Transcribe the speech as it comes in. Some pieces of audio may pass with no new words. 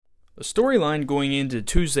The storyline going into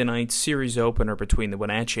Tuesday night's series opener between the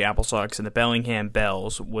Wenatchee AppleSox and the Bellingham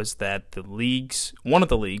Bells was that one of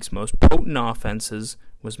the league's most potent offenses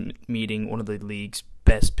was meeting one of the league's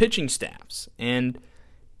best pitching staffs. And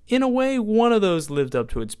in a way, one of those lived up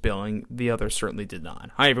to its billing, the other certainly did not.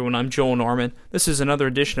 Hi everyone, I'm Joel Norman. This is another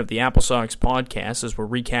edition of the AppleSox podcast as we're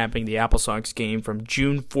recapping the AppleSox game from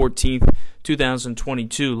June 14th,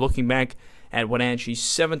 2022, looking back at Wenatchee's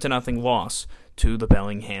 7-0 loss to the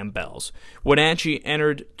Bellingham Bells. Wenatchee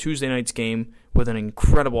entered Tuesday night's game with an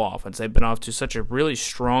incredible offense. They've been off to such a really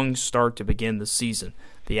strong start to begin the season.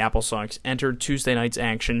 The AppleSox entered Tuesday night's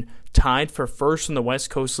action tied for first in the West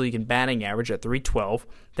Coast League in batting average at .312.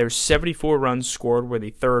 Their 74 runs scored were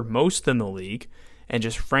the third most in the league, and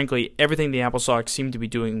just frankly, everything the AppleSox seemed to be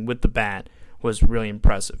doing with the bat was really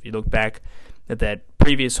impressive. You look back at that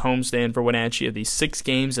previous homestand for Wenatchee of these 6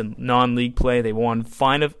 games in non-league play, they won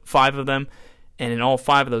 5 of them, and in all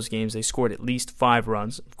 5 of those games, they scored at least 5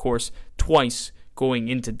 runs. Of course, twice going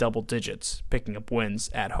into double digits, picking up wins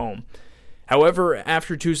at home. However,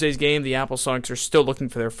 after Tuesday's game, the AppleSox are still looking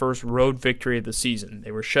for their first road victory of the season. They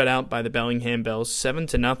were shut out by the Bellingham Bells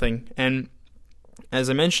 7-0, and as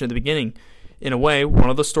I mentioned at the beginning, in a way, one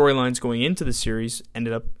of the storylines going into the series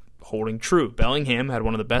ended up holding true. Bellingham had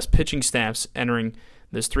one of the best pitching staffs entering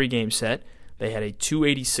this 3-game set. They had a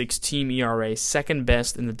 .286 team ERA, second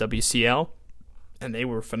best in the WCL, and they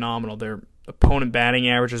were phenomenal. Their opponent batting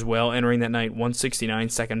average as well, entering that night,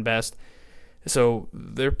 .169, second best. So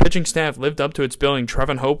their pitching staff lived up to its billing.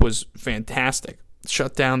 Trevin Hope was fantastic.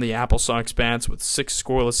 Shut down the AppleSox bats with 6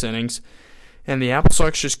 scoreless innings. And the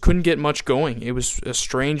AppleSox just couldn't get much going. It was a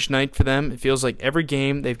strange night for them. It feels like every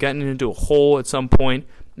game they've gotten into a hole at some point,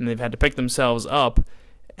 and they've had to pick themselves up.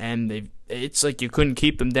 And it's like you couldn't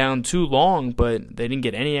keep them down too long, but they didn't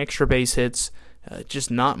get any extra base hits. Just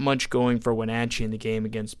not much going for Wenatchee in the game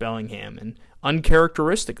against Bellingham, and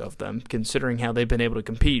uncharacteristic of them considering how they've been able to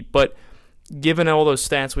compete. But given all those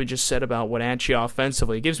stats we just said about Wenatchee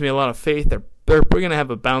offensively, it gives me a lot of faith they're going to have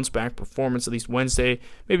a bounce-back performance at least Wednesday,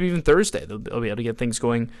 maybe even Thursday. They'll be able to get things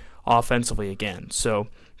going offensively again. So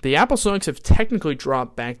the AppleSox have technically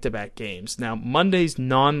dropped back-to-back games. Now, Monday's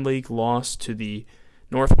non-league loss to the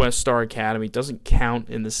Northwest Star Academy doesn't count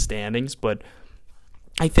in the standings, but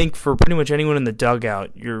I think for pretty much anyone in the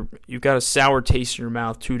dugout, you've got a sour taste in your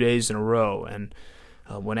mouth 2 days in a row, and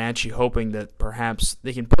Wenatchee hoping that perhaps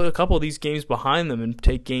they can put a couple of these games behind them and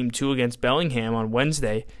take Game 2 against Bellingham on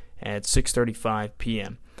Wednesday at 6:35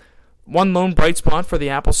 p.m. One lone bright spot for the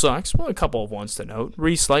AppleSox, well, a couple of ones to note.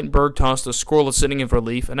 Reese Leitenberg tossed a scoreless inning of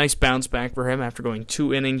relief, a nice bounce back for him after going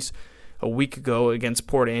 2 innings a week ago against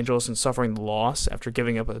Port Angeles and suffering the loss after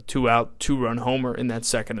giving up a 2-out, 2-run homer in that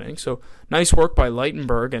second inning. So nice work by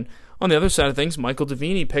Leitenberg. And on the other side of things, Michael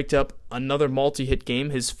Davini picked up another multi-hit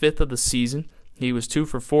game, his 5th of the season. He was 2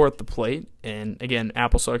 for 4 at the plate. And again,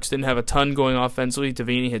 AppleSox didn't have a ton going offensively.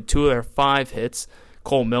 Davini had 2 of their 5 hits.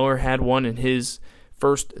 Cole Miller had one in his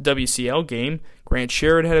first WCL game. Grant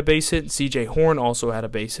Sherrod had a base hit, and C.J. Horn also had a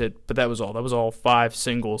base hit, but that was all. That was all 5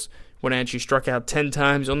 singles. Wenatchee struck out 10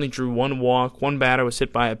 times, only drew 1 walk, 1 batter was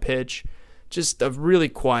hit by a pitch. Just a really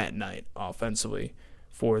quiet night offensively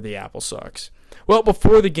for the AppleSox. Well,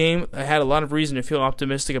 before the game, I had a lot of reason to feel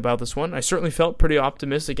optimistic about this one. I certainly felt pretty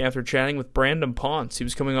optimistic after chatting with Brandham Ponce. He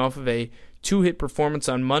was coming off of a 2-hit performance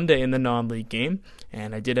on Monday in the non-league game,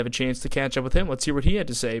 and I did have a chance to catch up with him. Let's hear what he had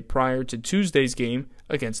to say prior to Tuesday's game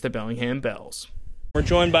against the Bellingham Bells. We're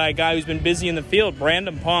joined by a guy who's been busy in the field,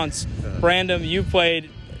 Brandham Ponce. Brandham, you played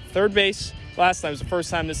third base last time. It was the first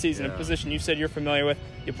time this season, a position you said you're familiar with.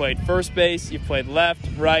 You played first base, you played left,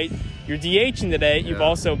 right. You're DHing today. You've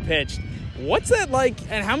also pitched. What's that like,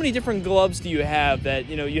 and how many different gloves do you have that,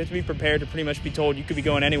 you have to be prepared to pretty much be told you could be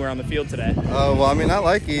going anywhere on the field today? Well, I mean, I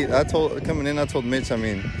like it. I told Mitch, I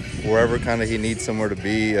mean, wherever kind of he needs somewhere to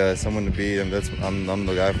be, someone to be, and I'm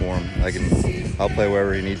the guy for him. I'll play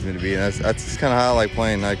wherever he needs me to be, and that's just kind of how I like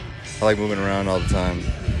playing. I like moving around all the time.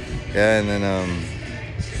 Yeah, and then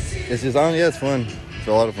it's just it's fun. It's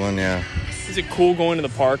a lot of fun, yeah. Is it cool going to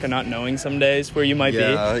the park and not knowing some days where you might be?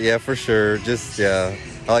 Yeah, for sure.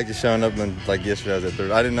 I like just showing up, and like yesterday I was at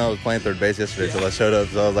third. I didn't know I was playing third base yesterday until I showed up,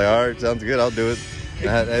 so I was like, all right, sounds good, I'll do it.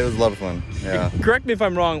 And it was a lot of fun, yeah. Correct me if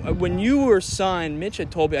I'm wrong. When you were signed, Mitch had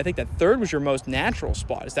told me, I think that third was your most natural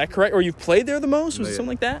spot. Is that correct? Or you played there the most? Was it something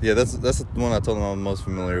like that? Yeah, that's the one I told him I'm most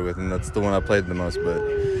familiar with, and that's the one I played the most. But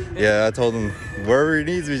yeah, I told him wherever he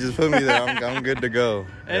needs me, just put me there. I'm good to go.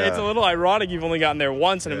 And it's a little ironic you've only gotten there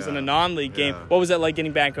once, and it was in a non-league game. What was that like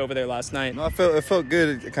getting back over there last night? No, it felt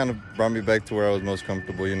good. It kind of brought me back to where I was most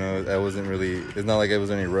comfortable. I wasn't really. It's not like it was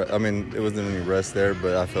any. It wasn't any rest there,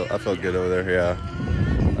 but I felt good over there. Yeah.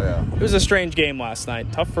 Yeah. It was a strange game last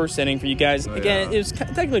night. Tough first inning for you guys. Again, it was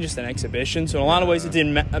technically just an exhibition, so in a lot of ways it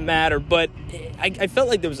didn't matter, but I felt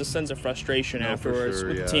like there was a sense of frustration afterwards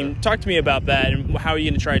with the team. Talk to me about that, and how are you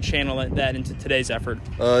going to try to channel that into today's effort?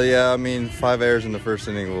 Yeah, I mean, 5 errors in the first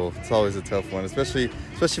inning, it's always a tough one, especially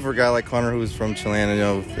for a guy like Connor who's from Chilean. You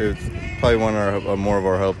know, it's probably more of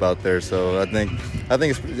our help out there. So I think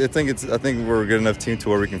we're a good enough team to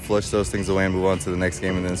where we can flush those things away and move on to the next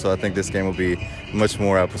game. And then so I think this game will be much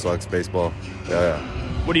more AppleSox baseball. Yeah.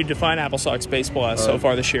 What do you define AppleSox baseball as so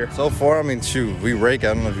far this year? So far, I mean, we rake.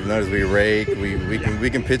 I don't know if you've noticed, we rake. We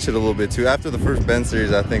can pitch it a little bit too. After the first Bend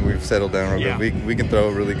series, I think we've settled down real good. We can throw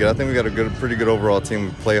really good. I think we got a pretty good overall team.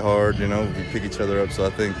 We play hard, you know. We pick each other up. So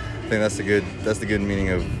I think that's the good meaning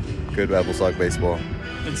of good AppleSox baseball.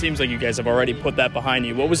 It seems like you guys have already put that behind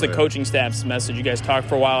you. What was the coaching staff's message? You guys talked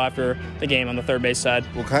for a while after the game on the third base side.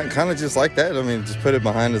 Well, kind of just like that. I mean, just put it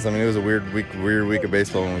behind us. I mean, it was a weird week of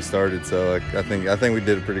baseball when we started. So I think we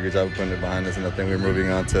did a pretty good job of putting it behind us, and I think we're moving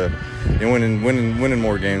on to winning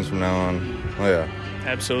more games from now on. Oh yeah.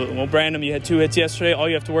 Absolutely. Well, Brandham, you had 2 hits yesterday. All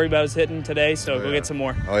you have to worry about is hitting today. So go get some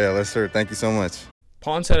more. Oh yeah, let's sir. Thank you so much.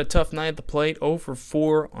 Ponce had a tough night at the plate, 0 for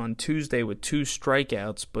 4 on Tuesday with 2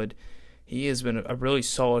 strikeouts, but he has been a really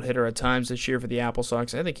solid hitter at times this year for the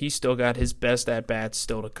AppleSox. I think he's still got his best at-bats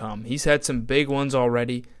still to come. He's had some big ones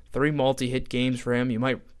already, 3 multi-hit games for him.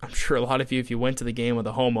 I'm sure a lot of you, if you went to the game with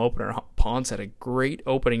a home opener, Ponce had a great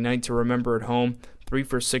opening night to remember at home, 3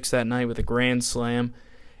 for 6 that night with a grand slam.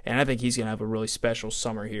 And I think he's going to have a really special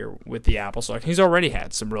summer here with the AppleSox. He's already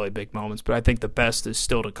had some really big moments, but I think the best is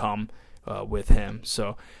still to come with him.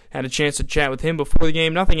 So had a chance to chat with him before the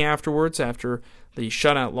game. Nothing afterwards after the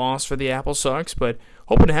shutout loss for the AppleSox, but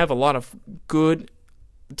hoping to have a lot of good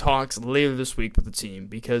talks later this week with the team,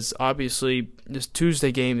 because obviously this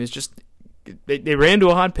Tuesday game is just they ran to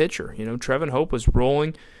a hot pitcher. You know, Trevin Hope was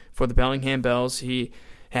rolling for the Bellingham Bells. He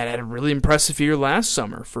had a really impressive year last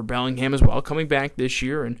summer for Bellingham as well, coming back this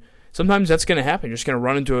year, and sometimes that's going to happen. You're just going to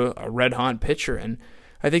run into a red-hot pitcher, and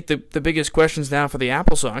I think the biggest questions now for the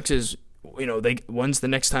AppleSox is, you know, when's the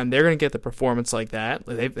next time they're going to get the performance like that?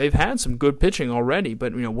 They've had some good pitching already,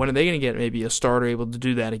 but, you know, when are they going to get maybe a starter able to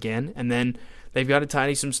do that again? And then they've got to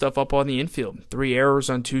tidy some stuff up on the infield. 3 errors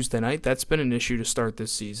on Tuesday night. That's been an issue to start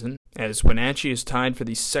this season, as Wenatchee is tied for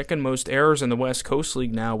the second most errors in the West Coast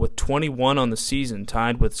League now with 21 on the season,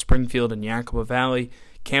 tied with Springfield and Yakima Valley.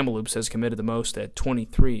 Kamloops has committed the most at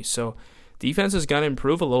 23. So defense has got to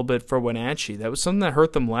improve a little bit for Wenatchee. That was something that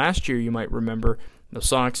hurt them last year, you might remember. The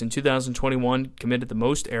Sox in 2021 committed the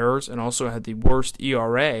most errors and also had the worst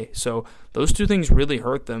ERA. So those two things really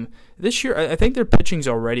hurt them. This year, I think their pitching's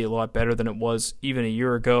already a lot better than it was even a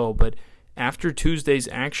year ago. But after Tuesday's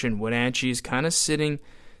action, Wenatchee is kind of sitting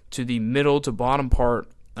to the middle to bottom part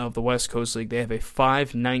of the West Coast League. They have a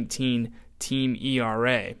 5.19 team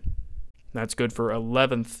ERA. That's good for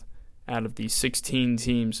 11th out of the 16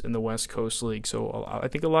 teams in the West Coast League. So I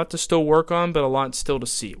think a lot to still work on, but a lot still to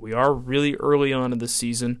see. We are really early on in the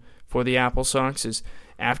season for the AppleSox. Is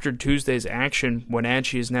after Tuesday's action,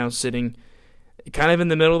 Wenatchee is now sitting kind of in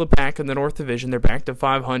the middle of the pack in the North Division. They're back to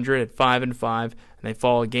 500 at 5-5, and they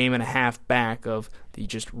fall a game and a half back of the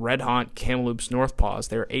just red-hot Kamloops North Paws.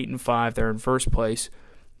 They're 8-5. They're in first place.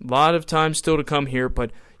 A lot of time still to come here,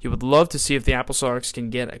 but you would love to see if the AppleSox can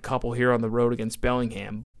get a couple here on the road against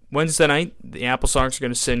Bellingham. Wednesday night, the AppleSox are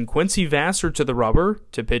going to send Quincy Vassar to the rubber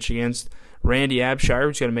to pitch against Randy Abshire,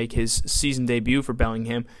 who's going to make his season debut for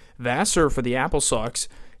Bellingham. Vassar for the AppleSox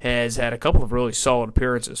has had a couple of really solid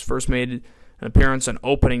appearances. First made an appearance on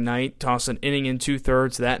opening night, tossed an inning in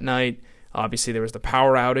 2/3 that night. Obviously, there was the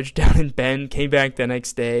power outage down in Bend. Came back the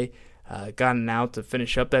next day, got an out to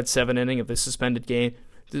finish up that 7th inning of the suspended game,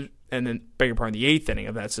 and then, the 8th inning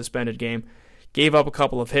of that suspended game. Gave up a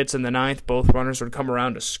couple of hits in the 9th. Both runners would come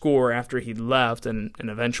around to score after he left, and an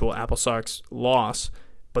eventual AppleSox loss.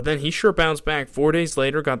 But then he sure bounced back. 4 days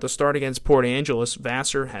later, got the start against Port Angeles.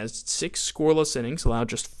 Vassar has 6 scoreless innings, allowed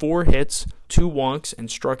just 4 hits, 2 walks, and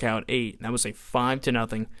struck out 8. And that was a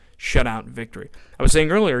 5-0 shutout victory. I was saying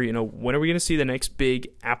earlier, you know, when are we going to see the next big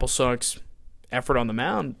AppleSox effort on the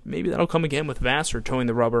mound? Maybe that'll come again with Vassar towing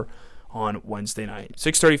the rubber on Wednesday night.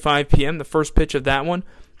 6:35 p.m., the first pitch of that one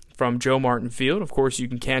from Joe Martin Field. Of course, you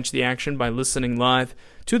can catch the action by listening live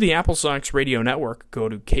to the AppleSox Radio Network. Go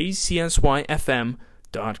to kcsyfm.com.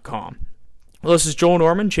 Well, this is Joel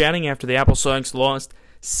Norman chatting after the AppleSox lost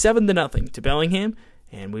 7-0 to Bellingham,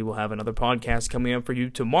 and we will have another podcast coming up for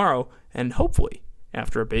you tomorrow, and hopefully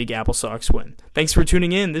after a big AppleSox win. Thanks for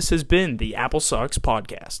tuning in. This has been the AppleSox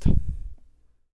Podcast.